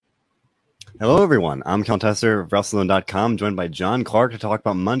Hello, everyone. I'm Count Tesser of WrestleZone.com, joined by John Clark to talk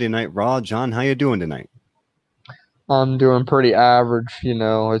about Monday Night Raw. John, how you doing tonight? I'm doing pretty average,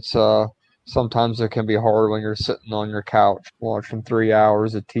 It's sometimes it can be hard when you're sitting on your couch watching 3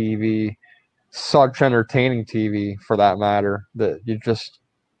 hours of TV, such entertaining TV for that matter, that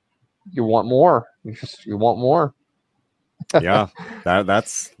you want more. You want more. Yeah,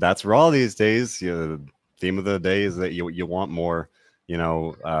 that's Raw these days. The theme of the day is that you want more.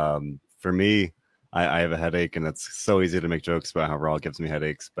 For me, I have a headache, and it's so easy to make jokes about how Raw gives me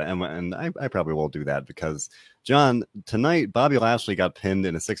headaches. But I probably will do that because John, tonight Bobby Lashley got pinned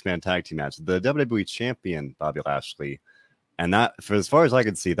in a 6-man tag team match. The WWE champion Bobby Lashley. And that, for as far as I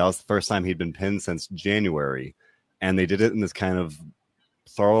could see, that was the first time he'd been pinned since January. And they did it in this kind of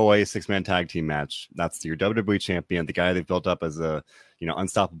throwaway 6-man tag team match. That's your WWE champion, the guy they've built up as a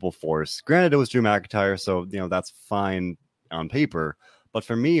unstoppable force. Granted, it was Drew McIntyre, so that's fine on paper. But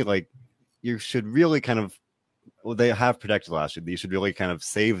for me, like, you should really kind of, well, they have protected Lashley. You should really kind of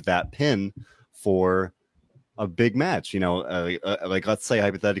save that pin for a big match. Like let's say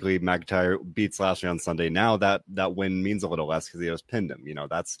hypothetically McIntyre beats Lashley on Sunday. Now that win means a little less because he just pinned him.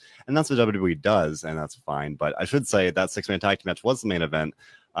 That's what WWE does, and that's fine. But I should say that 6-man tag team match was the main event.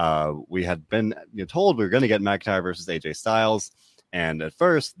 We had been told we were going to get McIntyre versus AJ Styles, and at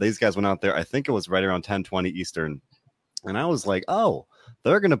first these guys went out there. I think it was right around 10:20 Eastern, and I was like, oh,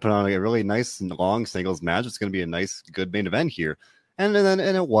 they're going to put on a really nice and long singles match. It's going to be a nice, good main event here. And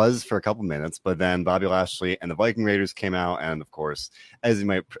it was for a couple minutes, but then Bobby Lashley and the Viking Raiders came out, and of course, as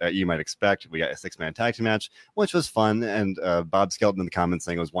you might expect, we got a 6-man tag team match, which was fun. And Bob Skelton in the comments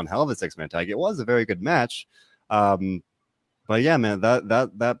saying it was one hell of a 6-man tag. It was a very good match, but yeah, man,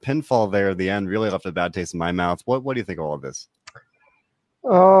 that pinfall there at the end really left a bad taste in my mouth. What do you think of all of this?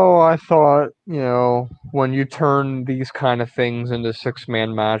 Oh, I thought, when you turn these kind of things into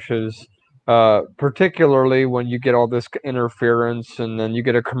 6-man matches, particularly when you get all this interference and then you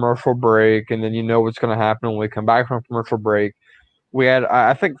get a commercial break and then you know what's going to happen when we come back from a commercial break. We had,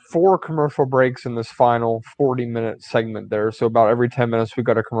 I think, 4 commercial breaks in this final 40-minute segment there. So about every 10 minutes, we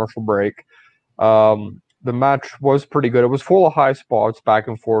got a commercial break. The match was pretty good. It was full of high spots, back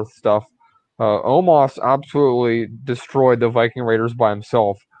and forth stuff. Omos absolutely destroyed the Viking Raiders by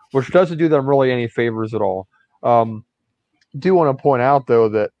himself, which doesn't do them really any favors at all. Do want to point out, though,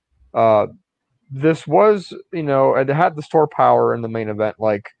 that this was, it had the star power in the main event.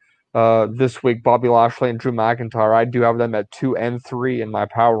 Like this week, Bobby Lashley and Drew McIntyre, I do have them at 2 and 3 in my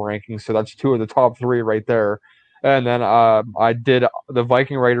power rankings, so that's 2 of the top 3 right there. And then the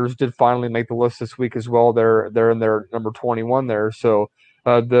Viking Raiders did finally make the list this week as well. They're in their number 21 there. So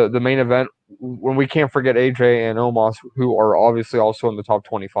the main event, when we can't forget AJ and Omos, who are obviously also in the top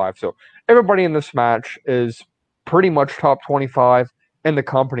 25. So everybody in this match is pretty much top 25 in the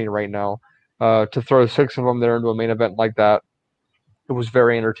company right now. To throw 6 of them there into a main event like that, it was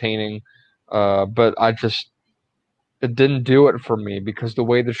very entertaining. But it didn't do it for me because the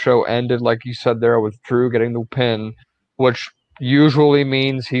way the show ended, like you said there, with Drew getting the pin, which usually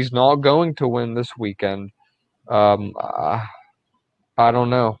means he's not going to win this weekend. I don't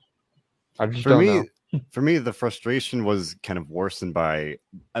know. I just don't know. For me, the frustration was kind of worsened by,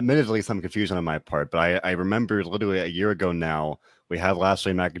 admittedly, some confusion on my part. But I remember literally a year ago now, we had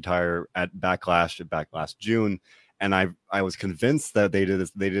Lashley and McIntyre at Backlash back last June, and I was convinced that they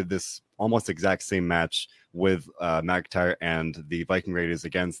did this almost exact same match with McIntyre and the Viking Raiders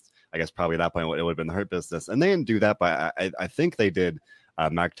against, I guess probably at that point it would have been the Hurt Business, and they didn't do that, but I think they did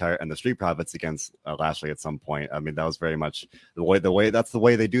McIntyre and the Street Profits against Lashley at some point. I mean, that was very much the way that's the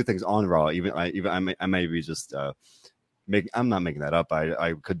way they do things on Raw. I may be just I'm not making that up.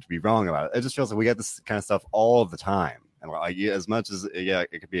 I could be wrong about it. It just feels like we get this kind of stuff all the time, and as much as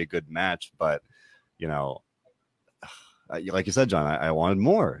it could be a good match, but like you said, John, I wanted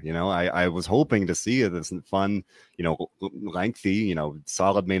more. I was hoping to see this fun, lengthy,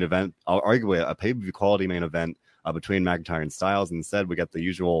 solid main event, arguably a pay-per-view quality main event between McIntyre and Styles. Instead, we got the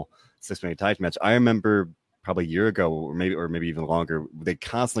usual 6-man tag match. I remember probably a year ago, or maybe even longer, they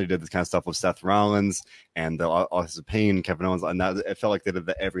constantly did this kind of stuff with Seth Rollins and the Authors of Pain, Kevin Owens, and that it felt like they did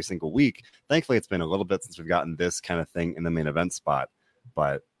that every single week. Thankfully, it's been a little bit since we've gotten this kind of thing in the main event spot,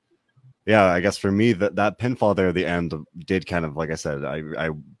 but. Yeah, I guess for me, that pinfall there at the end did kind of, like I said, I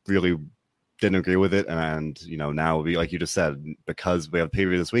really didn't agree with it. And, now we, like you just said, because we have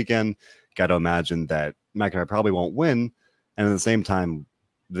pay-per-view this weekend, got to imagine that McIntyre probably won't win. And at the same time,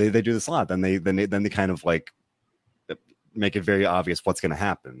 they do this a lot. Then they kind of like make it very obvious what's going to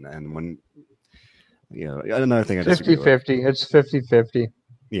happen. And when, another thing I disagree 50-50. It's 50-50.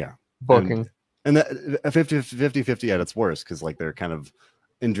 Yeah. Booking. And that 50-50 at its worst, because like they're kind of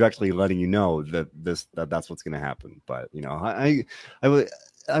indirectly letting you know that that's what's going to happen. But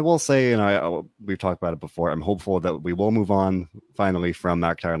I will say, and we've talked about it before, I'm hopeful that we will move on finally from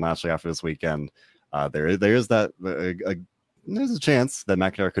McIntyre and Lashley after this weekend. There is that there's a chance that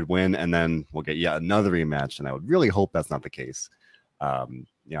McIntyre could win, and then we'll get yet another rematch. And I would really hope that's not the case. I'm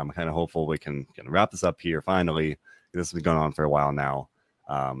kind of hopeful we can wrap this up here finally. This has been going on for a while now.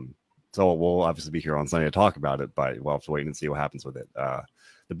 So we'll obviously be here on Sunday to talk about it, but we'll have to wait and see what happens with it.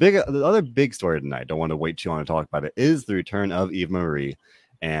 The other big story tonight, don't want to wait too long to talk about it, is the return of Eva Marie.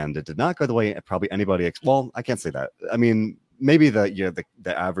 And it did not go the way probably anybody. Well, I can't say that. I mean, maybe the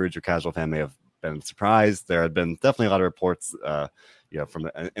average or casual fan may have been surprised. There had been definitely a lot of reports,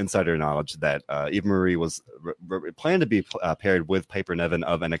 from insider knowledge that Eva Marie was planned to be paired with Piper Niven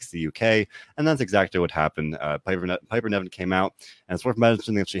of NXT UK, and that's exactly what happened. Piper Niven came out, and it's worth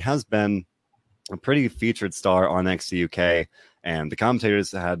mentioning that she has been a pretty featured star on NXT UK, and the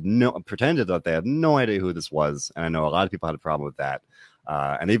commentators had pretended that they had no idea who this was, and I know a lot of people had a problem with that.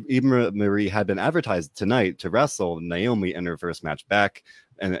 And Eva Marie had been advertised tonight to wrestle Naomi in her first match back,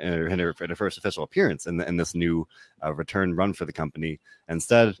 and in her first official appearance in this new return run for the company.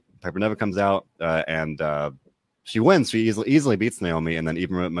 Instead, Piper Niven comes out and she wins. She easily beats Naomi, and then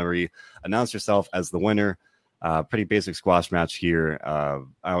Eva Marie announced herself as the winner. Pretty basic squash match here. I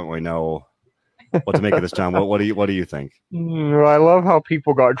don't really know what to make of this, John. What do you think? I love how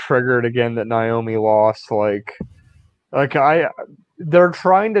people got triggered again that Naomi lost. They're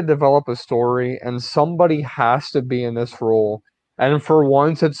trying to develop a story, and somebody has to be in this role. And for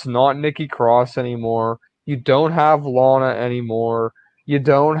once, it's not Nikki Cross anymore. You don't have Lana anymore. You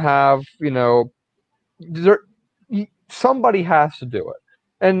don't have, somebody has to do it.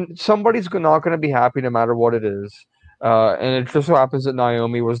 And somebody's not going to be happy no matter what it is. And it just so happens that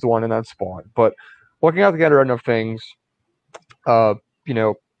Naomi was the one in that spot. But looking at the other end of things, Eva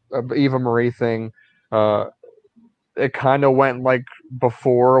Marie thing, it kind of went like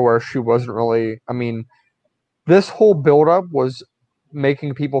before where she wasn't really. I mean, this whole build-up was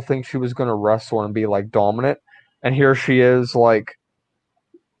making people think she was going to wrestle and be like dominant, and here she is like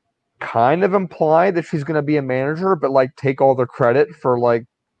kind of implied that she's going to be a manager, but like take all the credit for like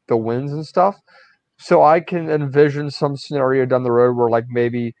the wins and stuff. So I can envision some scenario down the road where like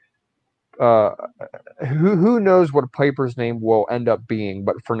maybe who knows what Piper's name will end up being,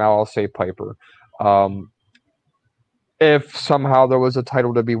 but for now I'll say Piper. If somehow there was a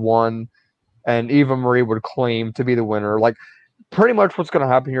title to be won and Eva Marie would claim to be the winner, like pretty much what's going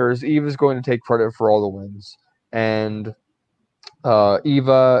to happen here is Eva's going to take credit for all the wins. And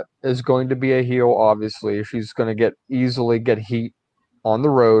Eva is going to be a heel, obviously. She's going to easily get heat on the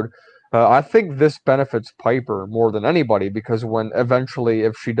road. I think this benefits Piper more than anybody because when eventually,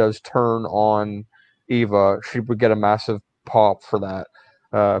 if she does turn on Eva, she would get a massive pop for that.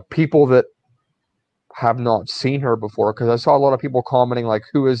 People that have not seen her before, because I saw a lot of people commenting like,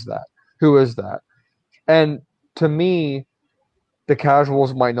 who is that? Who is that? And to me, the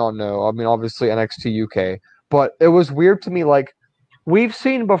casuals might not know. I mean, obviously NXT UK, but it was weird to me. Like, we've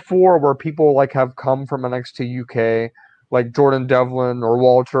seen before where people like have come from NXT UK, like Jordan Devlin or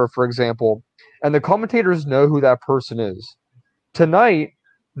Walter, for example, and the commentators know who that person is. Tonight,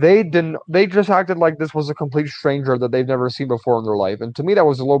 they didn't. They just acted like this was a complete stranger that they've never seen before in their life, and to me, that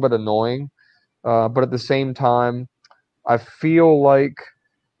was a little bit annoying. But at the same time, I feel like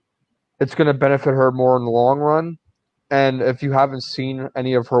it's going to benefit her more in the long run. And if you haven't seen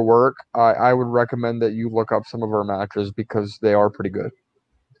any of her work, I would recommend that you look up some of her matches because they are pretty good.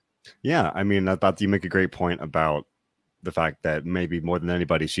 Yeah, I mean, I thought you make a great point about the fact that maybe more than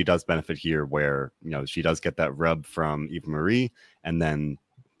anybody, she does benefit here where, she does get that rub from Eva Marie. And then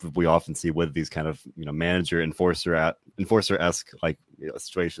we often see with these kind of, manager enforcer-esque like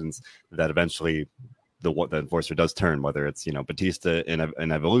situations that eventually the enforcer does turn, whether it's, Batista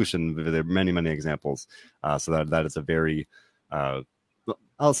in Evolution. There are many, many examples. So that is a very,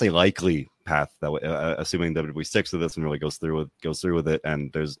 I'll say likely path that assuming that we sticks with this and really goes through with it.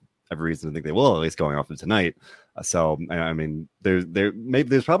 And there's every reason to think they will, at least going off of tonight. So, I mean,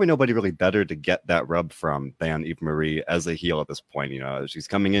 there's probably nobody really better to get that rub from than Eva Marie as a heel at this point. She's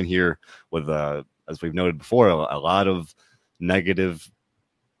coming in here with, as we've noted before, a lot of negative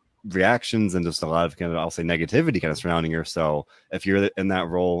reactions and just a lot of kind of, I'll say, negativity kind of surrounding her. So if you're in that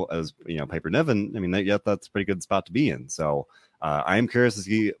role as, Piper Niven, I mean, that's a pretty good spot to be in. So I am curious to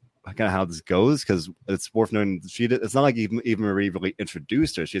see kind of how this goes, because it's worth noting it's not like Eva Marie really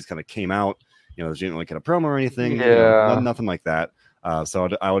introduced her. She just kind of came out, she didn't really get a promo or anything. Yeah. Nothing like that. So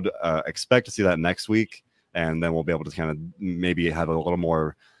I would expect to see that next week, and then we'll be able to kind of maybe have a little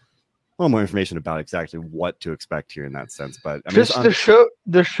more little more information about exactly what to expect here in that sense. But I mean, just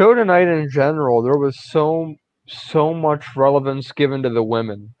the show tonight in general, there was so much relevance given to the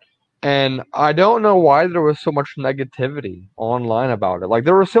women. And I don't know why there was so much negativity online about it. Like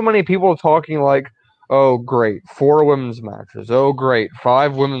there were so many people talking like, "Oh, great, 4 women's matches. Oh, great,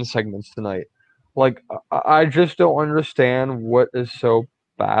 5 women's segments tonight." Like I just don't understand what is so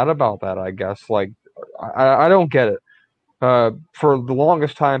bad about that. I guess like I don't get it. For the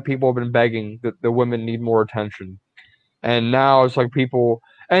longest time, people have been begging that the women need more attention, and now it's like people,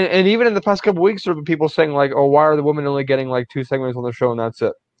 and even in the past couple weeks, there have been people saying like, "Oh, why are the women only getting like 2 segments on the show and that's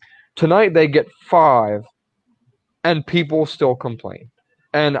it?" Tonight they get 5, and people still complain.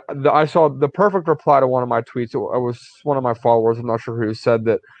 And I saw the perfect reply to one of my tweets. It was one of my followers, I'm not sure who, said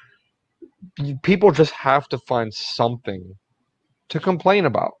that people just have to find something to complain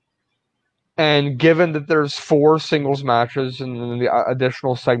about. And given that there's 4 singles matches and then the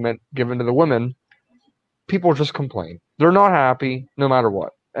additional segment given to the women, people just complain. They're not happy no matter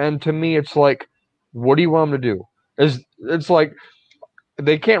what. And to me, it's like, what do you want them to do? It's like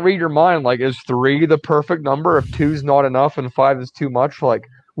they can't read your mind. Like, is 3 the perfect number if 2's not enough and 5 is too much? Like,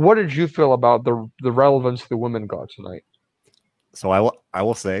 what did you feel about the relevance the women got tonight? So I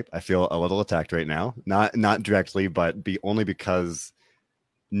will say I feel a little attacked right now. Not directly, but only because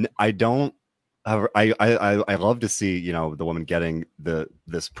I don't. I love to see, you know, the women getting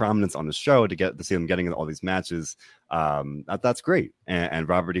this prominence on the show, to see them getting in all these matches. That's great. And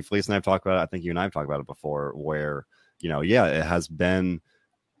Robert E. Fleece and I've talked about it. I think you and I have talked about it before, where, you know, yeah, it has been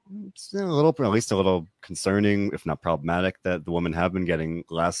at least a little concerning, if not problematic, that the women have been getting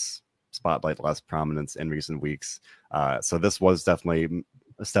less spotlight, less prominence in recent weeks. So this was definitely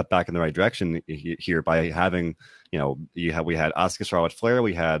a step back in the right direction here by having, you know, we had Asuka, Charlotte Flair,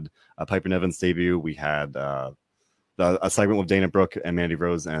 we had Piper Niven's debut, we had a segment with Dana Brooke and Mandy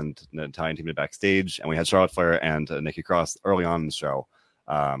Rose and Natalia teaming backstage, and we had Charlotte Flair and Nikki Cross early on in the show.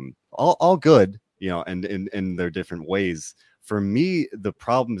 All good, you know, and in their different ways. For me, the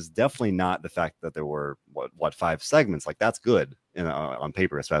problem is definitely not the fact that there were what 5 segments. Like, that's good on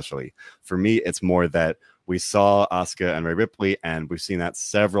paper, especially. For me, it's more that we saw Asuka and Rhea Ripley, and we've seen that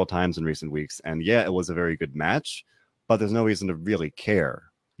several times in recent weeks. And yeah, it was a very good match, but there's no reason to really care.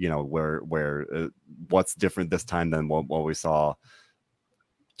 You know, what's different this time than what we saw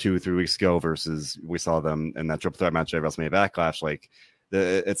 2-3 weeks ago versus we saw them in that triple threat match at WrestleMania Backlash. Like,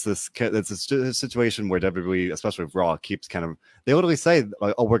 it's a situation where WWE, especially with Raw, keeps kind of, they literally say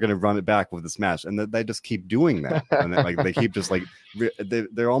like, "Oh, we're going to run it back with this match," and they just keep doing that, and they keep just like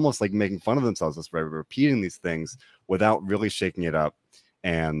they're almost like making fun of themselves just by repeating these things without really shaking it up.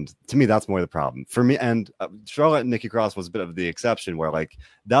 And to me, that's more the problem for me. And Charlotte and Nikki Cross was a bit of the exception, where like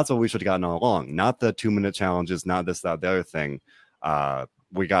that's what we should have gotten all along, not the 2-minute challenges, not this, that, the other thing.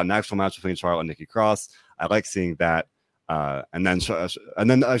 We got an actual match between Charlotte and Nikki Cross. I like seeing that. And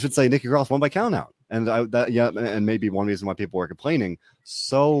then I should say Nikki Cross won by countout, and maybe one reason why people were complaining.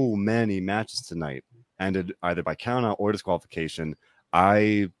 So many matches tonight ended either by countout or disqualification.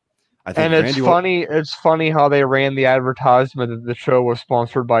 I think, and it's funny how they ran the advertisement that the show was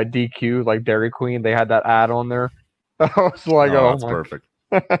sponsored by DQ, like Dairy Queen. They had that ad on there. I was like, oh that's perfect,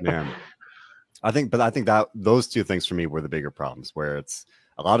 man. I think that those 2 things for me were the bigger problems, where it's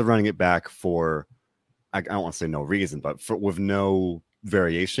a lot of running it back for, I don't want to say no reason, but with no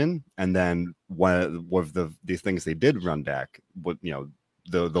variation. And then with these things they did run back, with, you know,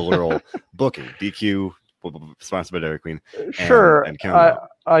 the literal booking, DQ, sponsored by Dairy Queen. Sure, and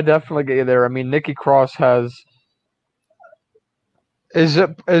I definitely get you there. I mean, Nikki Cross has. Is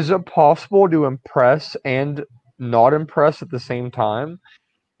it possible to impress and not impress at the same time?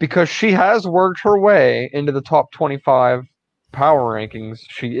 Because she has worked her way into the top 25 power rankings.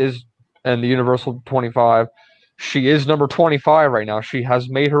 She is. And the Universal 25, she is number 25 right now. She has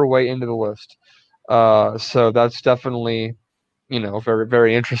made her way into the list. So that's definitely, you know, very,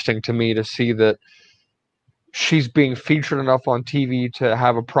 very interesting to me to see that she's being featured enough on TV to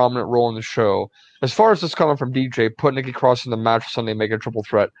have a prominent role in the show. As far as this coming from DJ, put Nikki Cross in the match Sunday, make a triple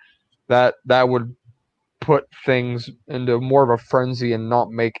threat. That would put things into more of a frenzy and not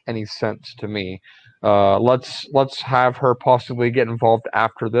make any sense to me. Let's have her possibly get involved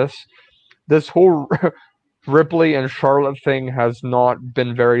after this. This whole Ripley and Charlotte thing has not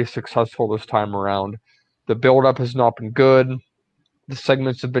been very successful this time around. The build-up has not been good. The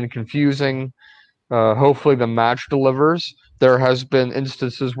segments have been confusing. Hopefully the match delivers. There has been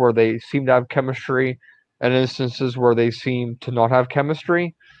instances where they seem to have chemistry and instances where they seem to not have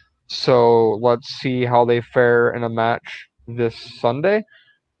chemistry. So let's see how they fare in a match this Sunday.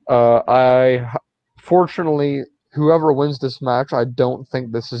 Fortunately, whoever wins this match, I don't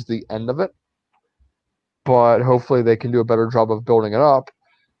think this is the end of it, but hopefully they can do a better job of building it up.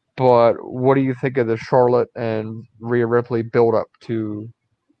 But what do you think of the Charlotte and Rhea Ripley build up to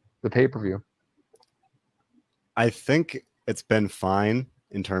the pay-per-view? I think it's been fine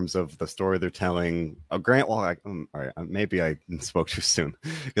in terms of the story they're telling. All right, maybe I spoke too soon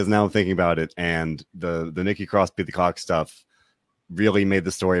because now I'm thinking about it, and the Nikki Cross beat the clock stuff really made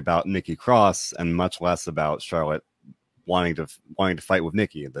the story about Nikki Cross and much less about Charlotte wanting to fight with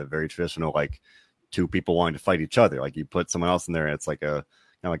Nikki. The very traditional, like, two people wanting to fight each other. Like, you put someone else in there, and it's like a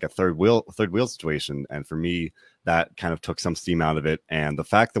like a third wheel situation. And for me, that kind of took some steam out of it. And the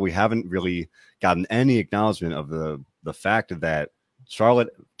fact that we haven't really gotten any acknowledgement of the fact that Charlotte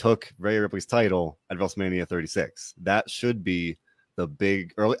took Rhea Ripley's title at WrestleMania 36, that should be the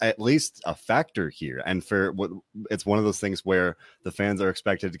big, or at least a factor here. And for what, it's one of those things where the fans are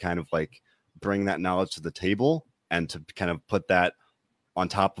expected to kind of like bring that knowledge to the table and to kind of put that on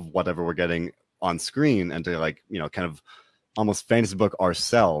top of whatever we're getting on screen, and to, like, kind of almost fantasy book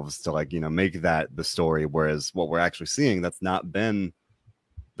ourselves to, like, make that the story. Whereas what we're actually seeing, that's not been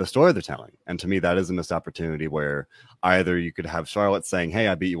the story they're telling. And to me, that is a missed opportunity, where either you could have Charlotte saying, "Hey,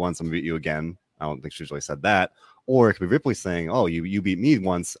 I beat you once, I'm gonna beat you again." I don't think she usually said that. Or it could be Ripley saying, "Oh, you beat me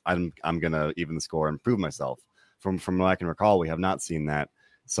once, I'm gonna even the score and prove myself." From what I can recall, we have not seen that.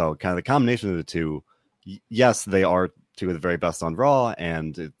 So kind of the combination of the two, yes, they are two of the very best on Raw,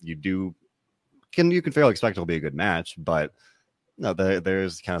 and you can fairly expect it'll be a good match, but no,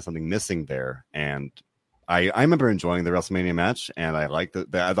 there's kind of something missing there. And I remember enjoying the WrestleMania match, and I liked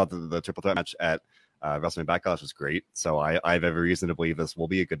I thought the triple threat match at WrestleMania Backlash was great. So I have every reason to believe this will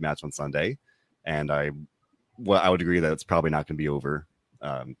be a good match on Sunday, and I would agree that it's probably not going to be over.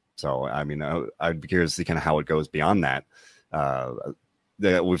 So I mean, I'd be curious to see kind of how it goes beyond that.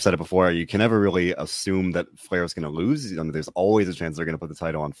 We've said it before, you can never really assume that Flair is going to lose. There's always a chance they're going to put the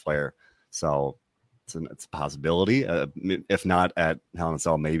title on Flair. So it's a possibility. If not at Hell in a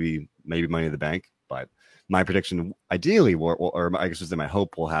Cell, maybe Money in the Bank. But my prediction, ideally, or I guess just my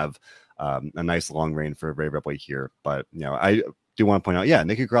hope, will have a nice long reign for Rhea Ripley here. But I do want to point out, yeah,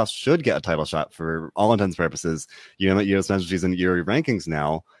 Nikki Cross should get a title shot for all intents and purposes. You just mentioned she's in your rankings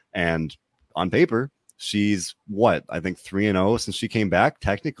now, and on paper, she's I think 3-0 since she came back,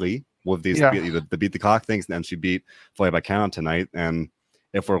 technically, with these the beat the clock things, and she beat Flair by count tonight. And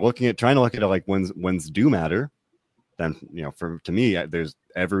if we're trying to look at it like wins do matter, then to me, there's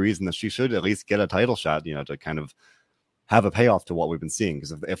every reason that she should at least get a title shot, to kind of have a payoff to what we've been seeing.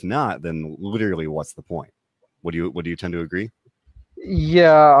 Because if not, then literally, what's the point? Would you tend to agree?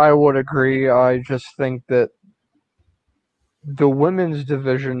 Yeah, I would agree. I just think that the women's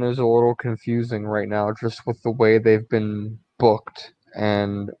division is a little confusing right now, just with the way they've been booked,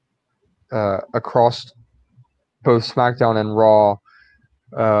 and across both SmackDown and Raw,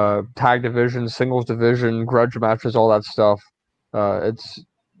 tag division, singles division, grudge matches, all that stuff.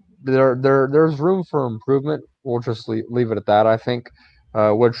 There's room for improvement. We'll just leave it at that, I think.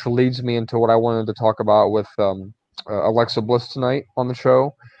 Which leads me into what I wanted to talk about with Alexa Bliss tonight on the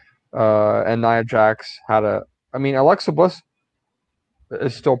show. And Nia Jax Alexa Bliss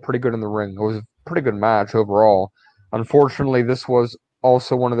is still pretty good in the ring. It was a pretty good match overall. Unfortunately, this was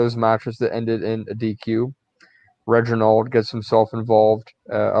also one of those matches that ended in a DQ. Reginald gets himself involved.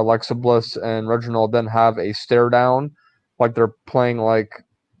 Alexa Bliss and Reginald then have a stare down, like they're playing like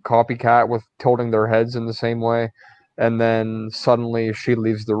copycat with tilting their heads in the same way. And then suddenly she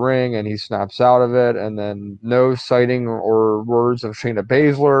leaves the ring and he snaps out of it. And then no sighting or words of Shayna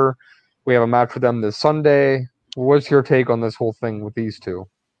Baszler. We have a match with them this Sunday. What's your take on this whole thing with these two?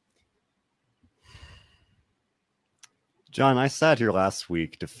 John, I sat here last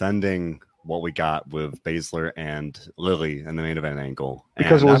week defending what we got with Baszler and Lily in the main event angle.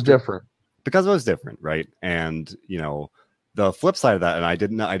 Because it was different. Because it was different, right? And, the flip side of that, and I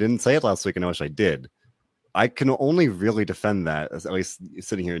didn't say it last week, and I wish I did. I can only really defend that, as at least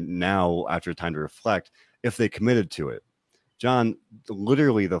sitting here now after time to reflect, if they committed to it. John,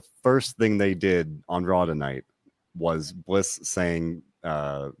 literally the first thing they did on Raw tonight was Bliss saying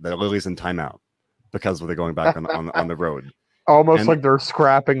that Lily's in timeout because they're going back on the road. Almost like they're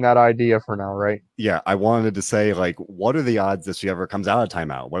scrapping that idea for now, right? Yeah, I wanted to say, like, what are the odds that she ever comes out of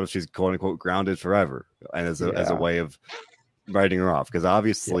timeout? What if she's quote unquote grounded forever, and as a way of writing her off? Because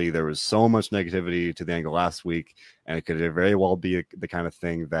obviously there was so much negativity to the angle last week, and it could very well be the kind of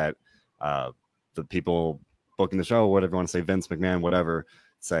thing that the people booking the show, whatever you want to say, Vince McMahon, whatever,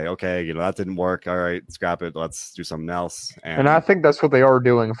 say, okay, that didn't work. All right, scrap it. Let's do something else. And I think that's what they are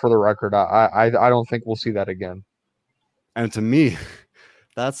doing, for the record. I don't think we'll see that again. And to me,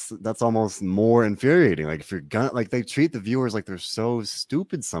 that's almost more infuriating. Like if you're gonna like they treat the viewers like they're so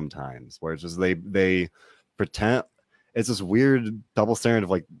stupid sometimes, where it's just they pretend it's this weird double standard of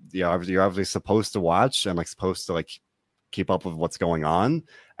like you're obviously supposed to watch and like supposed to like keep up with what's going on,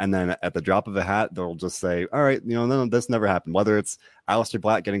 and then at the drop of a hat they'll just say, all right, no, this never happened, whether it's Aleister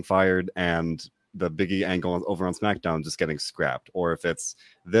Black getting fired and the Biggie angle over on SmackDown just getting scrapped, or if it's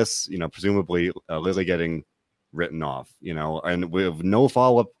this, presumably Lily getting written off, and we have no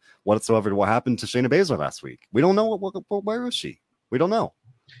follow-up whatsoever to what happened to Shayna Baszler last week. We don't know where is she. We don't know.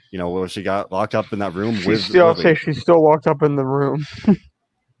 Where she got locked up in that room with Lily. She's still locked up in the room.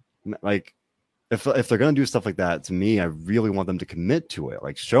 Like, if they're gonna do stuff like that, to me, I really want them to commit to it.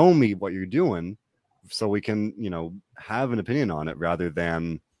 Like, show me what you're doing, so we can, have an opinion on it, rather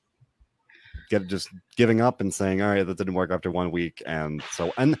than just giving up and saying, all right, that didn't work after 1 week. And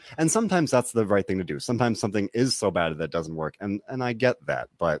so, and sometimes that's the right thing to do. Sometimes something is so bad that doesn't work. And I get that,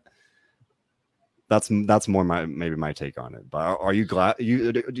 but that's more maybe my take on it. But are you glad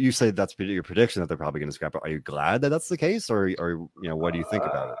you say that's your prediction that they're probably going to scrap it? Are you glad that that's the case, or what do you think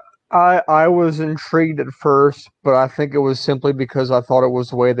about it? I was intrigued at first, but I think it was simply because I thought it was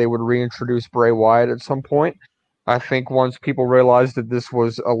the way they would reintroduce Bray Wyatt at some point. I think once people realized that this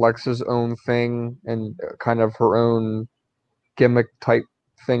was Alexa's own thing and kind of her own gimmick type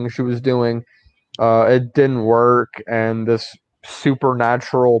thing she was doing, it didn't work. And this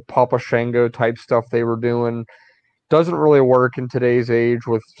supernatural Papa Shango type stuff they were doing doesn't really work in today's age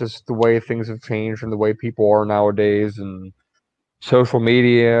with just the way things have changed and the way people are nowadays and social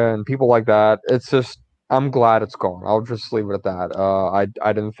media and people like that. It's just, I'm glad it's gone. I'll just leave it at that.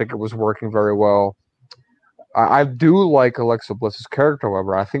 I didn't think it was working very well. I do like Alexa Bliss's character,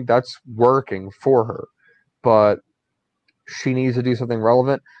 however. I think that's working for her, but she needs to do something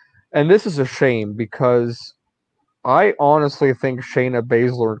relevant. And this is a shame because I honestly think Shayna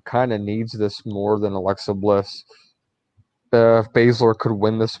Baszler kind of needs this more than Alexa Bliss. If Baszler could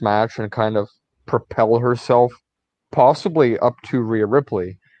win this match and kind of propel herself possibly up to Rhea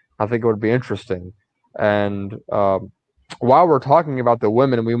Ripley, I think it would be interesting. And while we're talking about the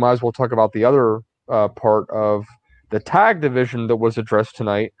women, we might as well talk about the other part of the tag division that was addressed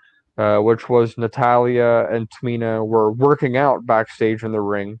tonight, which was Natalya and Tamina were working out backstage in the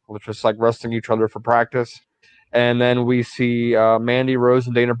ring, which is like resting each other for practice. And then we see Mandy Rose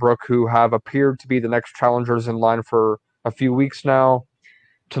and Dana Brooke, who have appeared to be the next challengers in line for a few weeks now.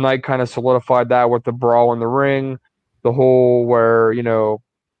 Tonight kind of solidified that with the brawl in the ring, the whole where,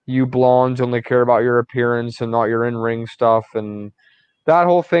 you blondes only care about your appearance and not your in-ring stuff, and that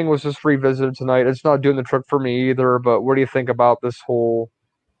whole thing was just revisited tonight. It's not doing the trick for me either, but what do you think about this whole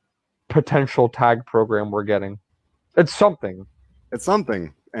potential tag program we're getting? It's something. It's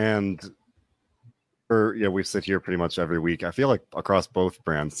something. And we sit here pretty much every week. I feel like across both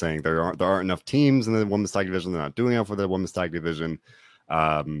brands saying there aren't enough teams in the women's tag division. They're not doing enough for the women's tag division.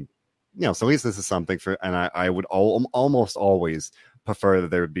 So at least this is something and I would almost always prefer that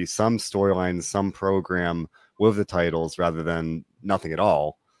there would be some storyline, some program with the titles rather than nothing at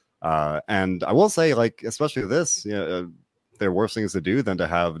all. And I will say, like, especially this, there are worse things to do than to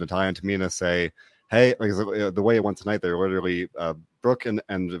have Natalya and Tamina say, hey, like the way it went tonight, they were literally Brooke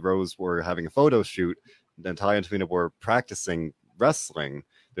and Rose were having a photo shoot. Natalya and Tamina were practicing wrestling.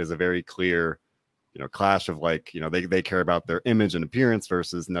 There's a very clear, clash of like, they care about their image and appearance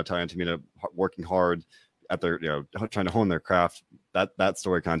versus Natalya and Tamina working hard at their, trying to hone their craft. That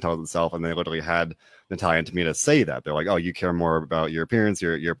story kind of tells itself, and they literally had Natalya and Tamina say that. They're like, oh, you care more about your appearance,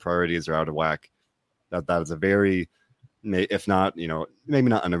 your priorities are out of whack. That is a very, if not, maybe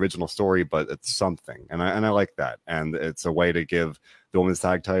not an original story, but it's something. And I like that. And it's a way to give the women's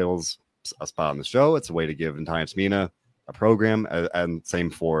tag titles a spot on the show. It's a way to give Natalya and Tamina a program, and same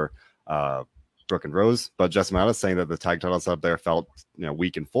for Brooke and Rose. But Jess Mata saying that the tag titles up there felt,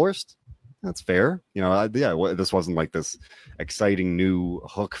 weak and forced. That's fair. This wasn't like this exciting new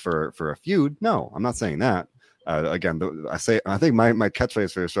hook for a feud. No, I'm not saying that. Again, I think my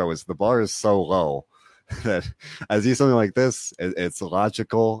catchphrase for the show is the bar is so low that I see something like this, it's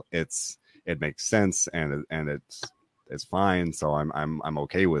logical, it makes sense, and it's fine. So I'm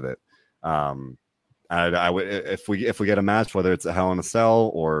okay with it. I would, if we get a match, whether it's a Hell in a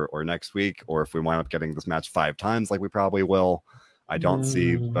Cell or next week, or if we wind up getting this match 5 times like we probably will, I don't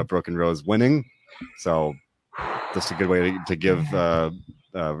see Brooke and Rose winning. So just a good way to give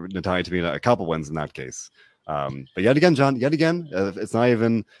Natalya Tamina a couple wins in that case. But yet again, John, it's not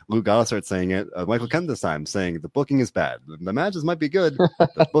even Luke Gossard saying it. Michael Kent this time saying the booking is bad. The matches might be good.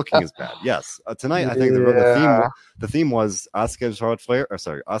 The booking is bad. Yes. Tonight, I think the theme was Asuka and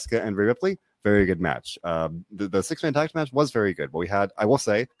Asuka and Rhea Ripley very good match. The six-man tag match was very good, but we had, I will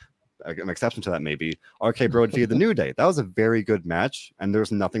say, an exception to that maybe, RK Bro defeated the New Day. That was a very good match, and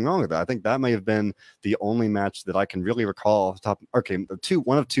there's nothing wrong with that. I think that may have been the only match that I can really recall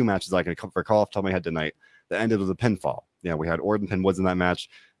one of two matches I can recall off the top of my head tonight that ended with a pinfall. Yeah, we had Orton pin Woods in that match.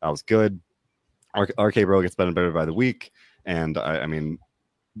 That was good. RK Bro gets better and better by the week, and I mean,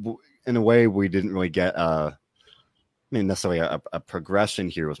 in a way, we didn't really get necessarily a progression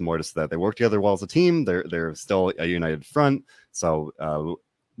here. It was more just that they work together well as a team. They're still a united front. So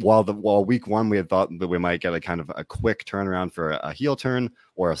while week one we had thought that we might get a kind of a quick turnaround for a heel turn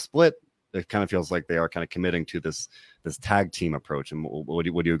or a split, it kind of feels like they are kind of committing to this tag team approach. And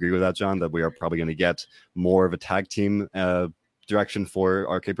would you agree with that, John, that we are probably going to get more of a tag team direction for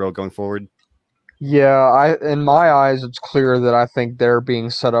RK Bro going forward? Yeah, in my eyes, it's clear that I think they're being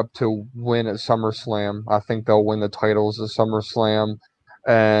set up to win at SummerSlam. I think they'll win the titles at SummerSlam,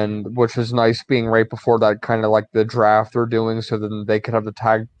 and which is nice being right before that kind of like the draft they're doing, so then they could have the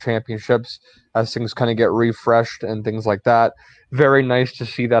tag championships as things kind of get refreshed and things like that. Very nice to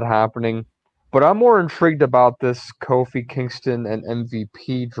see that happening. But I'm more intrigued about this Kofi Kingston and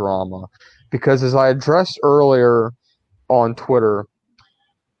MVP drama because as I addressed earlier on Twitter,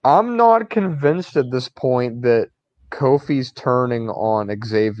 I'm not convinced at this point that Kofi's turning on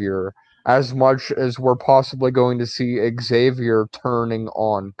Xavier as much as we're possibly going to see Xavier turning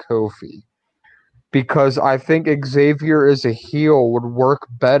on Kofi. Because I think Xavier as a heel would work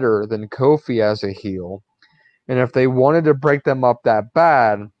better than Kofi as a heel. And if they wanted to break them up that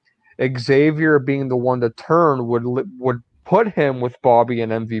bad, Xavier being the one to turn would put him with Bobby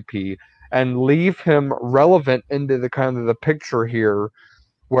and MVP and leave him relevant into the kind of the picture here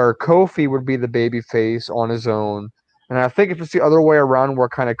where Kofi would be the babyface on his own. And I think if it's the other way around where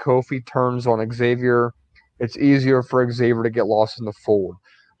kind of Kofi turns on Xavier, it's easier for Xavier to get lost in the fold.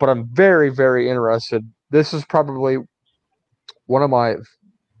 But I'm very, very interested. This is probably one of my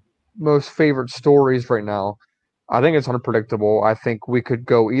most favorite stories right now. I think it's unpredictable. I think we could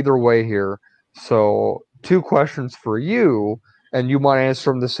go either way here. So, two questions for you, and you might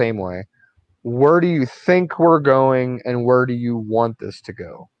answer them the same way. Where do you think we're going, and where do you want this to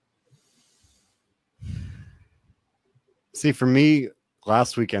go? See, for me,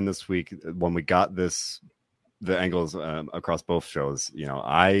 last week and this week, when we got the angles across both shows,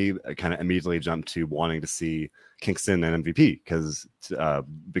 I kind of immediately jumped to wanting to see Kingston and MVP because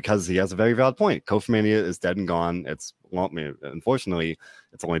he has a very valid point. Kofi Mania is dead and gone. Unfortunately,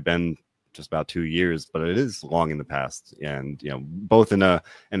 it's only been just about 2 years, but it is long in the past, and both in a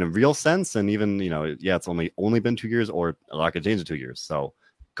real sense, and even it's only been 2 years, or a lot could change in 2 years. So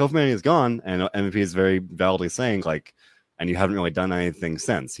Kofi Mania is gone, and MVP is very validly saying and you haven't really done anything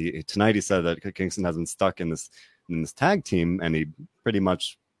since. Tonight he said that Kingston has been stuck in this tag team, and he pretty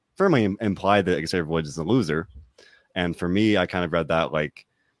much firmly implied that Xavier Woods is a loser. And for me, I kind of read that like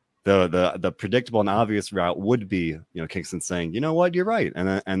the predictable and obvious route would be, Kingston saying, you know what, you're right,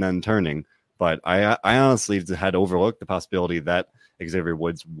 and then turning. But I honestly had overlooked the possibility that Xavier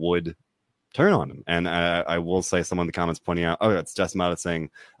Woods would turn on him. And I will say, someone in the comments pointing out, it's Jess Mata saying,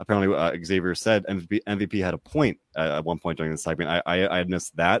 apparently Xavier said MVP had a point at one point during the segment. I had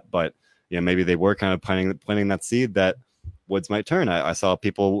missed that, but maybe they were kind of planting that seed that Woods might turn. I saw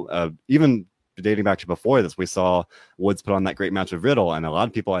people, even dating back to before this, we saw Woods put on that great match with Riddle, and a lot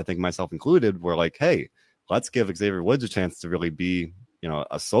of people, I think myself included, were like, hey, let's give Xavier Woods a chance to really be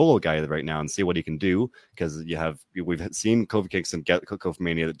a solo guy right now and see what he can do, because we've seen Kofi Kingston get Kofi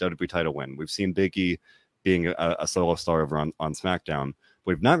Mania, the WWE title win. We've seen Big E being a solo star over on SmackDown.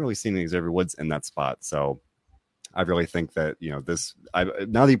 We've not really seen Xavier Woods in that spot. So I really think that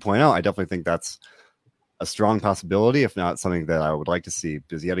now that you point out, I definitely think that's a strong possibility, if not something that I would like to see,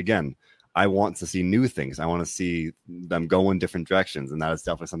 because yet again, I want to see new things. I want to see them go in different directions, and that is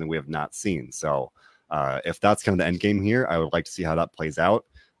definitely something we have not seen. So if that's kind of the end game here, I would like to see how that plays out.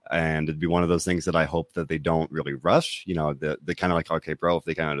 And it'd be one of those things that I hope that they don't really rush. The kind of like RK Bro, if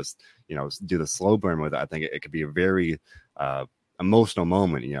they kind of just do the slow burn with it, I think it could be a very emotional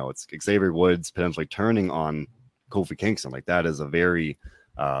moment. It's Xavier Woods potentially turning on Kofi Kingston. Like, that is a very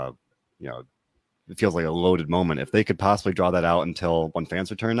it feels like a loaded moment. If they could possibly draw that out until when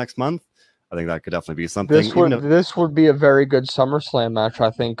fans return next month, I think that could definitely be something. This would be a very good SummerSlam match. I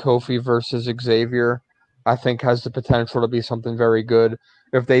think Kofi versus Xavier, I think, has the potential to be something very good.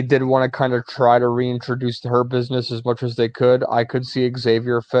 If they did want to kind of try to reintroduce her business as much as they could, I could see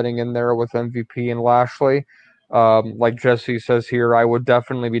Xavier fitting in there with MVP and Lashley. Like Jesse says here, I would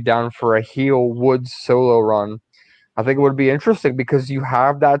definitely be down for a heel Woods solo run. I think it would be interesting because you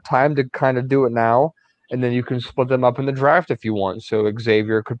have that time to kind of do it now. and then you can split them up in the draft if you want. So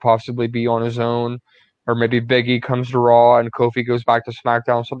Xavier could possibly be on his own, or maybe Big E comes to Raw and Kofi goes back to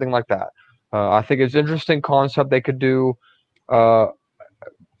SmackDown, something like that. I think it's an interesting concept they could do. Uh,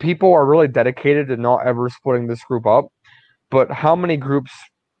 People are really dedicated to not ever splitting this group up, but how many groups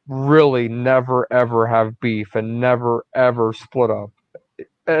really never ever have beef and never ever split up?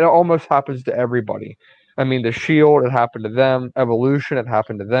 It almost happens to everybody. I mean, the Shield, it happened to them. Evolution, it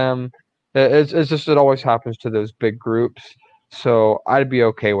happened to them. It's just it always happens to those big groups. So I'd be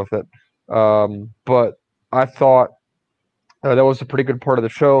okay with it. But I thought that was a pretty good part of the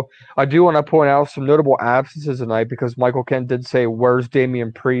show. I do want to point out some notable absences tonight because Michael Kent did say, "Where's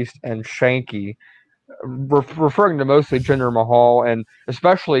Damian Priest and Shanky?" Referring to mostly Jinder Mahal and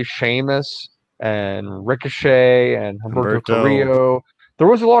especially Sheamus and Ricochet and Humberto Carrillo. There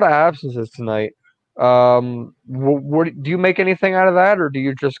was a lot of absences tonight. Do you make anything out of that, or do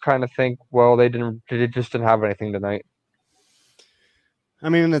you just kind of think, well, they just didn't have anything tonight? I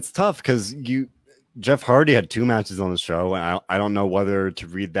mean, it's tough because Jeff Hardy had 2 matches on the show, and I don't know whether to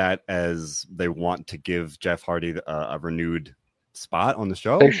read that as they want to give Jeff Hardy a renewed spot on the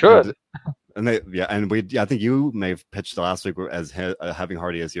show. They should. I think you may have pitched last week as having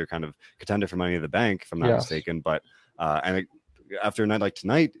Hardy as your kind of contender for Money in the Bank, if I'm not mistaken. But after a night like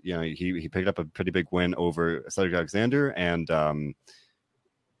tonight, he picked up a pretty big win over Cedric Alexander and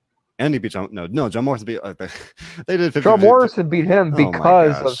he beat John Morrison beat they did 50, John Morrison beat him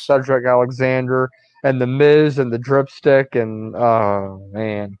because of Cedric Alexander and the Miz and the dripstick and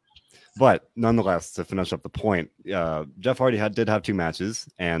man. But nonetheless, to finish up the point, Jeff Hardy did have 2 matches,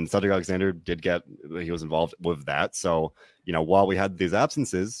 and Cedric Alexander he was involved with that. So, while we had these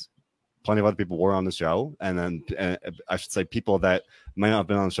absences, plenty of other people were on the show, and then I should say people that might not have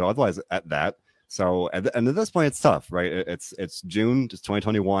been on the show otherwise at that. So, and at this point, it's tough, right? It's June, it's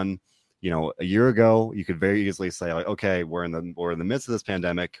 2021. A year ago, you could very easily say, like, okay, we're in the midst of this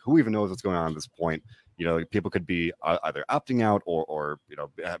pandemic. Who even knows what's going on at this point? People could be either opting out or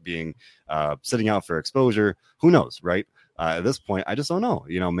being sitting out for exposure. Who knows, right? At this point, I just don't know.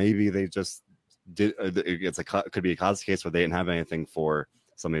 Maybe they just did. Could be a classic case where they didn't have anything for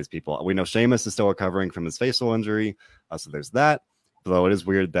some of these people. We know Sheamus is still recovering from his facial injury, so there's that. Though it is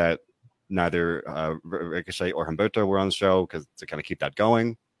weird that neither Ricochet or Humberto were on the show because to kind of keep that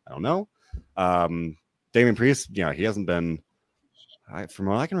going. I don't know. Damian Priest, he hasn't been. From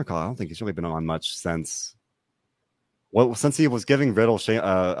what I can recall, I don't think he's really been on much since he was giving Riddle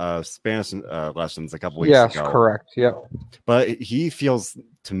Spanish lessons a couple weeks ago. Yes, correct. Yep. But he feels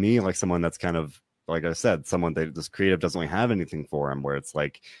to me like someone that's kind of, like I said, someone that this creative doesn't really have anything for him. Where it's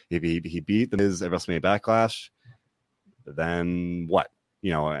like he beat the Miz at WrestleMania Backlash, then what?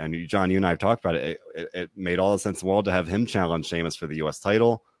 And John, you and I have talked about it. It made all the sense in the world to have him challenge Sheamus for the U.S.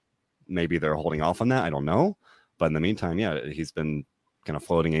 title. Maybe they're holding off on that. I don't know. But in the meantime, he's been kind of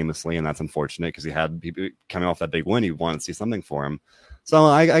floating aimlessly, and that's unfortunate because he had people coming off that big win. He wanted to see something for him. So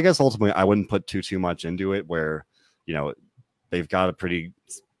I guess ultimately I wouldn't put too much into it where, they've got a pretty,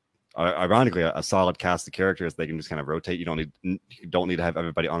 ironically, a solid cast of characters. They can just kind of rotate. You don't need to have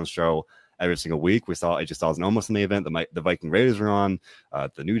everybody on the show every single week. We saw AJ Styles and almost in the event. The Viking Raiders were on,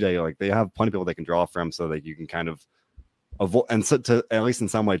 the New Day. Like they have plenty of people they can draw from so that you can kind of avoid, and so to at least in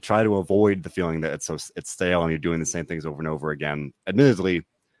some way try to avoid the feeling that it's stale and you're doing the same things over and over again. Admittedly,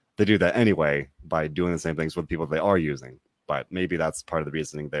 they do that anyway by doing the same things with people they are using. But maybe that's part of the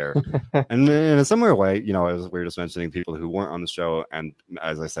reasoning there. And in a similar way, as we were just mentioning people who weren't on the show, and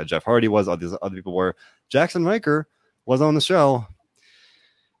as I said, Jeff Hardy was, other people were. Jackson Riker was on the show.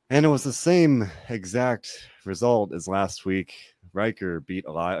 And it was the same exact result as last week. Riker beat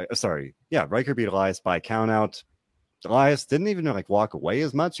Elias by countout. Elias didn't even walk away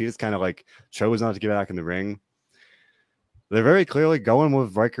as much. He just kind of chose not to get back in the ring. They're very clearly going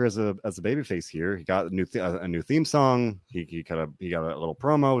with Riker as a babyface here. He got a new theme song. He got a little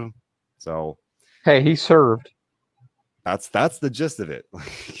promo. So hey, he served. That's the gist of it.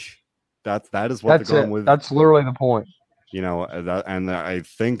 that is what they're going with. That's literally the point. And I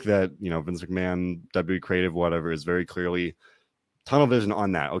think that Vince McMahon, WWE Creative, whatever, is very clearly tunnel vision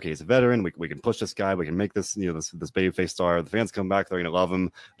on that. Okay, he's a veteran. We can push this guy. We can make this this babyface star. The fans come back. They're gonna love him.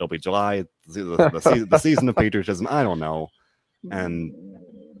 It'll be July, the season of patriotism. I don't know. And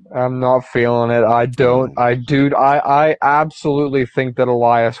I'm not feeling it. I absolutely think that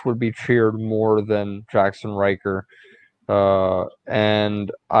Elias would be cheered more than Jackson Riker.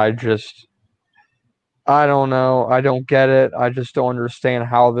 And I don't know. I don't get it. I just don't understand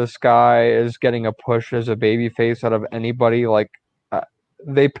how this guy is getting a push as a babyface out of anybody.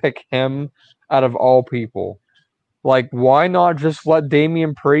 They pick him out of all people. Like, why not just let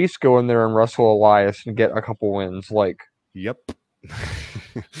Damian Priest go in there and wrestle Elias and get a couple wins? Like, Yep.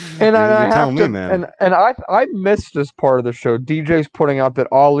 and I You're have telling me, to, man. and I missed this part of the show. DJ's putting out that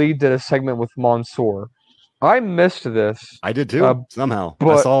Ali did a segment with Mansoor. I missed this, I did uh, too. Somehow,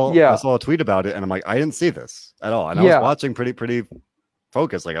 but I yeah, saw a tweet about it, and I'm like, I didn't see this at all. And I was yeah, watching pretty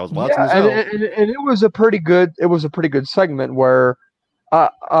focused, like I was watching yeah, the and, show. and it was a pretty good, segment where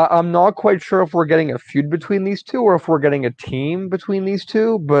I'm not quite sure if we're getting a feud between these two or if we're getting a team between these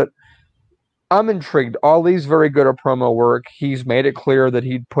two, but I'm intrigued. Ali's very good at promo work. He's made it clear that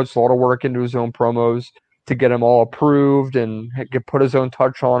he puts a lot of work into his own promos to get them all approved and put his own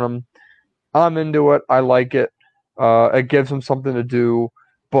touch on them. I'm into it. I like it. It gives him something to do.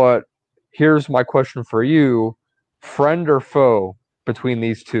 But here's my question for you: friend or foe between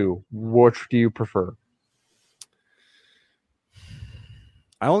these two? Which do you prefer?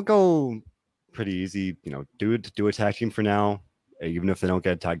 I will go pretty easy. Do a tag team for now, even if they don't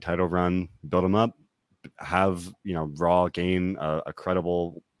get a tag title run. Build them up. Have Raw gain a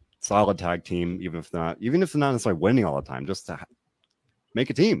credible, solid tag team, even if they're not necessarily winning all the time. Just to make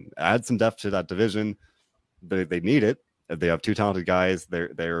a team, add some depth to that division. They need it. They have two talented guys.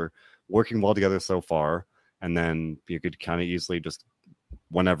 They're working well together so far, and then you could kind of easily just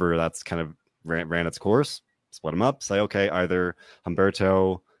whenever that's kind of ran its course, split them up. Say okay, either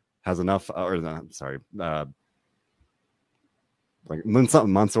Humberto has enough, like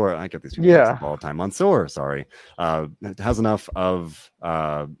Mansoor. I get these people mixed Yeah, up all the time. Mansoor, sorry, has enough of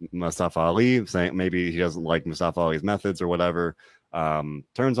Mustafa Ali, saying maybe he doesn't like Mustafa Ali's methods or whatever.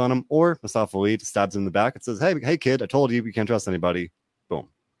 Turns on him, or Mustafa Ali stabs him in the back and says, "Hey, kid, I told you can't trust anybody." Boom.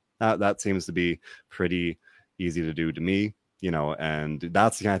 That seems to be pretty easy to do to me, and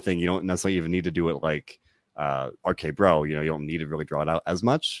that's the kind of thing you don't necessarily even need to do it like RK Bro. You don't need to really draw it out as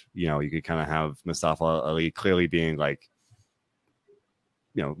much. You could kind of have Mustafa Ali clearly being like,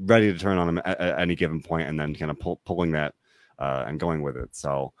 ready to turn on him at any given point, and then kind of pulling that and going with it.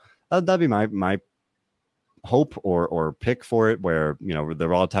 So that'd be my hope or pick for it, where the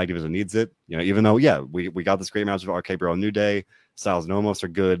Raw tag division needs it. Even though we got this great match of RK Bro, New Day, Styles and Omos are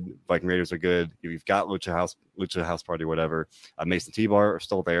good, Viking Raiders are good. You've got Lucha House Party, whatever. Mason T-Bar are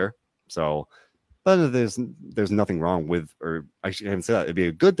still there. So, but there's nothing wrong with, or actually, I haven't said that. It'd be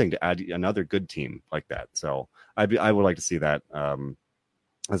a good thing to add another good team like that. So I would like to see that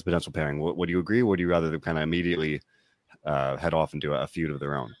as a potential pairing. Would you agree? Or would you rather kind of immediately head off into a feud of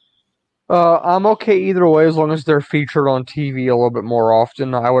their own? I'm okay either way as long as they're featured on TV a little bit more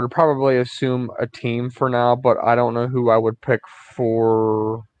often. I would probably assume a team for now, but I don't know who I would pick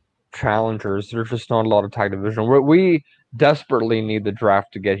for challengers. There's just not a lot of tag division. We desperately need the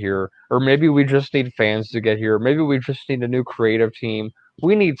draft to get here, or maybe we just need fans to get here. Maybe we just need a new creative team.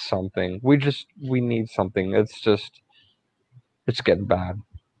 We need something. We need something. It's getting bad.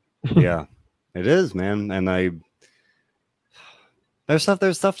 Yeah, it is, man. And there's stuff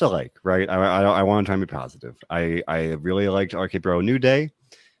to like, right? I want to try and be positive. I really liked RK Bro New Day,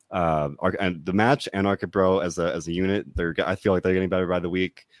 and the match and RK Bro as a unit. I feel like they're getting better by the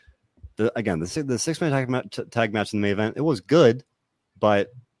week. The 6-man tag match in the main event, it was good,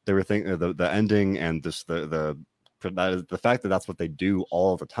 but they were thinking the ending and this the fact that that's what they do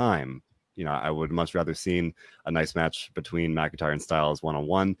all the time. I would much rather seen a nice match between McIntyre and Styles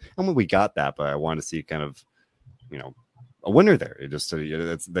one-on-one, and when we got that, but I wanted to see kind of a winner there. It's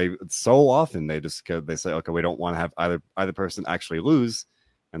so often they say, okay, we don't want to have either person actually lose,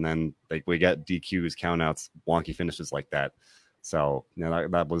 and then we get DQs, countouts, wonky finishes like that. So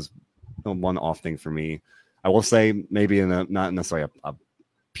that was one off thing for me. I will say maybe not necessarily a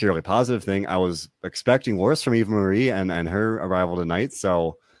purely positive thing. I was expecting worse from Eva Marie and her arrival tonight,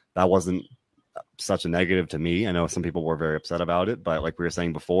 so that wasn't such a negative to me. I know some people were very upset about it, but like we were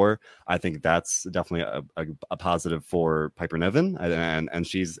saying before, I think that's definitely a positive for Piper Niven, and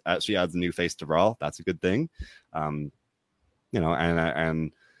she adds a new face to Raw. That's a good thing. And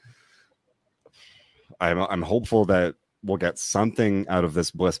I'm hopeful that we'll get something out of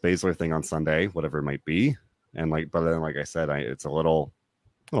this Bliss Baszler thing on Sunday, whatever it might be. And but then like I said, it's a little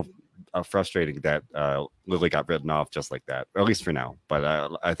frustrating that Lily got written off just like that, or at least for now.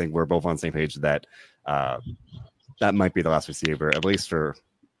 But I think we're both on the same page that that might be the last receiver, at least for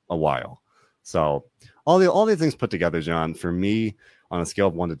a while. So all these things put together, John, for me, on a scale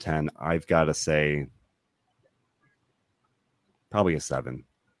of 1 to 10, I've got to say probably a 7,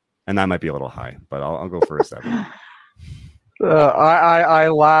 and that might be a little high, but I'll go for a 7. I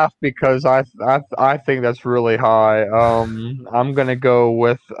laugh because I think that's really high. I'm gonna go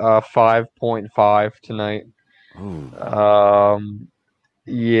with 5.5 tonight. Ooh.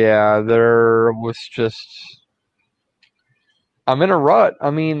 Yeah, there was just I'm in a rut. I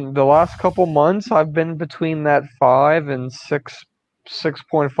mean, the last couple months I've been between that 5 and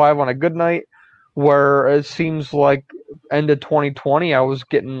 6.5 on a good night, where it seems like end of 2020 I was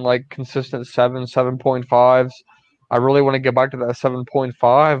getting like consistent 7.5s. I really want to get back to that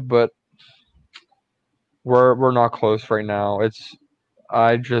 7.5, but we're not close right now.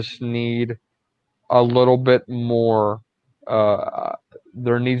 I just need a little bit more. Uh,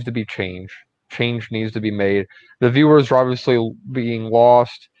 there needs to be change. Change needs to be made. The viewers are obviously being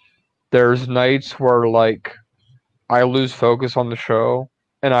lost. There's nights where like I lose focus on the show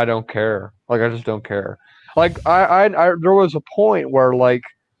and I don't care. Like I just don't care. Like I there was a point where like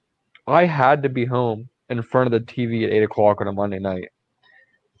I had to be home in front of the TV at 8 o'clock on a Monday night.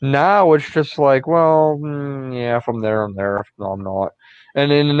 Now it's just like, well, yeah, if I'm there, I'm there. If no, I'm not.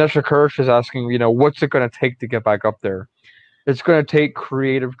 And then Inessa Kirsch is asking, what's it going to take to get back up there? It's going to take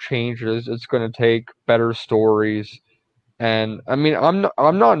creative changes. It's going to take better stories. And I mean, I'm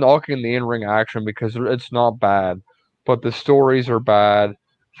not knocking the in-ring action because it's not bad, but the stories are bad.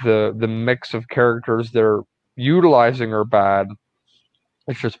 The mix of characters they're utilizing are bad.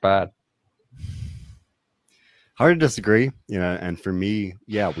 It's just bad. Hard to disagree, and for me,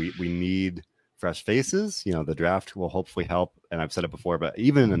 yeah, we need fresh faces. The draft will hopefully help, and I've said it before, but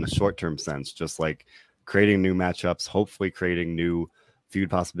even in a short-term sense, just like creating new matchups, hopefully creating new feud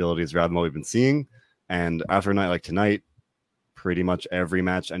possibilities rather than what we've been seeing. And after a night like tonight, pretty much every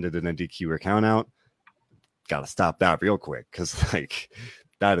match ended in a DQ or count out. Got to stop that real quick, because like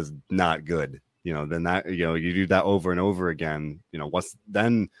that is not good. Then that you do that over and over again.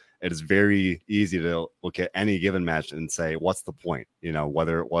 Then it is very easy to look at any given match and say, what's the point?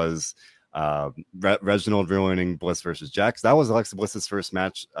 Whether it was Reginald ruining Bliss versus Jax, that was Alexa Bliss's first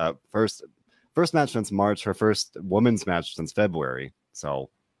match, first match since March, her first women's match since February. So,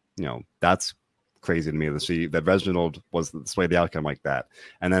 that's crazy to me that Reginald was swayed the outcome like that.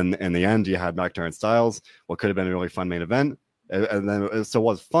 And then in the end, you had McIntyre and Styles, what could have been a really fun main event. And then it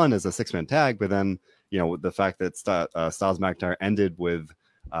was fun as a 6-man tag, but then, the fact that Styles McIntyre ended with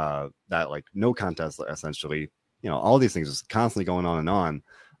that like no contest essentially, all these things just constantly going on and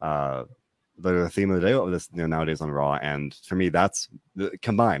on. The theme of the day of this nowadays on Raw, and for me that's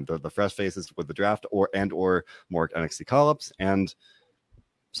combined the fresh faces with the draft or more NXT call-ups and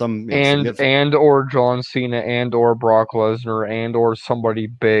some and or John Cena and or Brock Lesnar and or somebody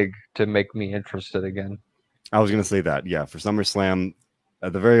big to make me interested again. I was going to say that, yeah, for SummerSlam,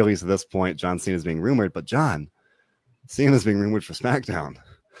 at the very least at this point, John Cena is being rumored, but John Cena is being rumored for SmackDown.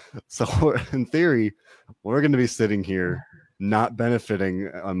 So in theory, we're going to be sitting here not benefiting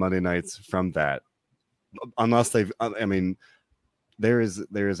on Monday nights from that, unless they've. I mean, there is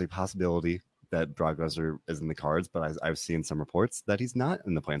a possibility that Brock Lesnar is in the cards, but I've seen some reports that he's not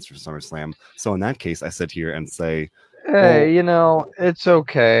in the plans for SummerSlam. So in that case, I sit here and say, hey, it's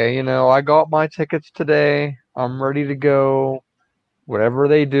okay. I got my tickets today. I'm ready to go. Whatever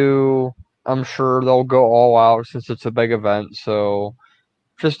they do, I'm sure they'll go all out since it's a big event. So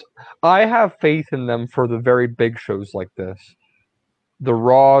I have faith in them for the very big shows like this. The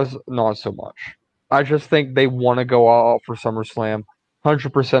Raws, not so much. I just think they want to go all out for SummerSlam.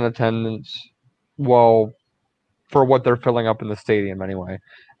 100% attendance. Well, for what they're filling up in the stadium anyway.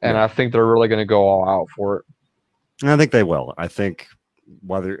 And yeah. I think they're really going to go all out for it. I think they will. I think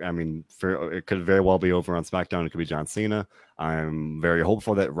it could very well be over on SmackDown. It could be John Cena. I'm very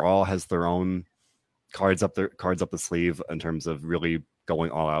hopeful that Raw has their own cards up the sleeve in terms of really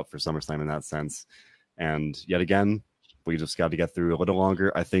going all out for SummerSlam in that sense. And yet again, we just got to get through a little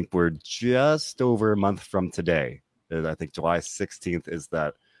longer. I think we're just over a month from today. I think July 16th is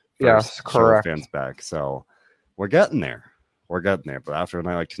that first show fans back. So we're getting there. But after a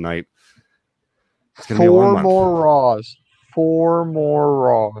night like tonight, it's going to be a long month. 4 more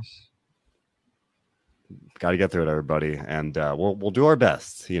Raws. Got to get through it, everybody, and we'll do our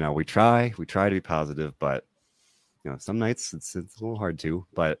best. We try to be positive, but some nights it's a little hard to.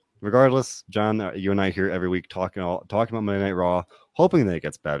 But regardless, John, you and I here every week talking about Monday Night Raw, hoping that it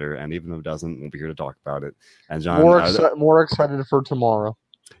gets better, and even if it doesn't, we'll be here to talk about it. And John, more excited for tomorrow.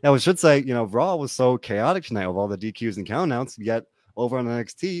 Yeah, we should say, Raw was so chaotic tonight with all the DQs and countouts. Yet over on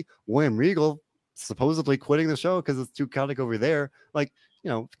NXT, William Regal supposedly quitting the show because it's too chaotic over there. Like,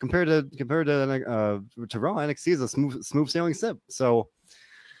 compared to Raw, NXT is a smooth sailing ship. So,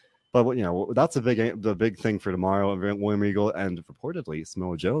 but that's the big thing for tomorrow. William Regal and reportedly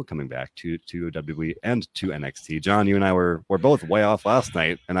Samoa Joe coming back to WWE and to NXT. John, you and I were both way off last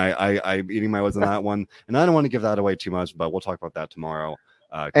night, and I'm eating my words on that one. And I don't want to give that away too much, but we'll talk about that tomorrow.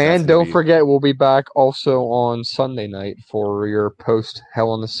 And don't forget, we'll be back also on Sunday night for your post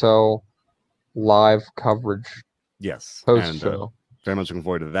Hell in a Cell live coverage Yes, Post and show. very much looking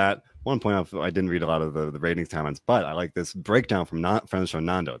forward to that. One point out, I didn't read a lot of the ratings comments, but I like this breakdown from friend of the show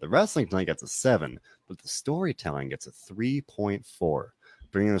Nando. The wrestling tonight gets a 7, but the storytelling gets a 3.4,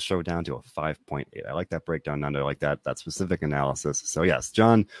 bringing the show down to a 5.8. I like that breakdown, Nando. I like that specific analysis. So yes,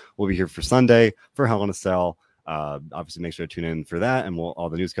 John will be here for Sunday for Hell in a Cell. Obviously, make sure to tune in for that, and all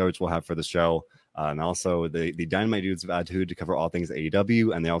the news coverage we'll have for the show. And also the Dynamite dudes of Attitude to cover all things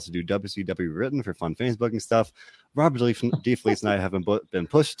AEW, and they also do WCW Written for fun Facebooking stuff. Robert D. Fleece and I haven't been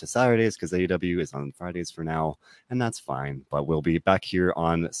pushed to Saturdays because AEW is on Fridays for now, and that's fine. But we'll be back here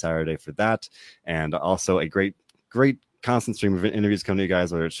on Saturday for that, and also a great constant stream of interviews coming to you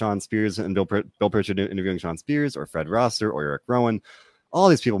guys, whether it's Sean Spears and Bill Pritchard interviewing Sean Spears, or Fred Rosser, or Eric Rowan. All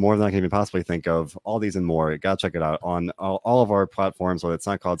these people, more than I can even possibly think of, all these and more. You gotta check it out on all of our platforms, whether it's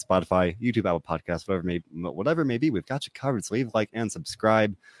not called Spotify, YouTube, Apple Podcasts, whatever it may be. We've got you covered. So leave a like and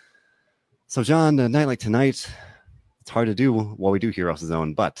subscribe. So, John, a night like tonight, it's hard to do what we do here, Russell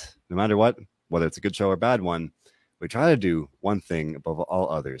Zone, but no matter what, whether it's a good show or a bad one, we try to do one thing above all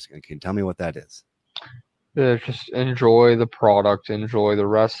others. And can you tell me what that is? Yeah, just enjoy the product, enjoy the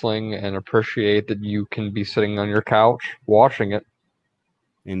wrestling, and appreciate that you can be sitting on your couch watching it.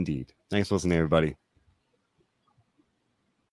 Indeed. Thanks for listening, everybody.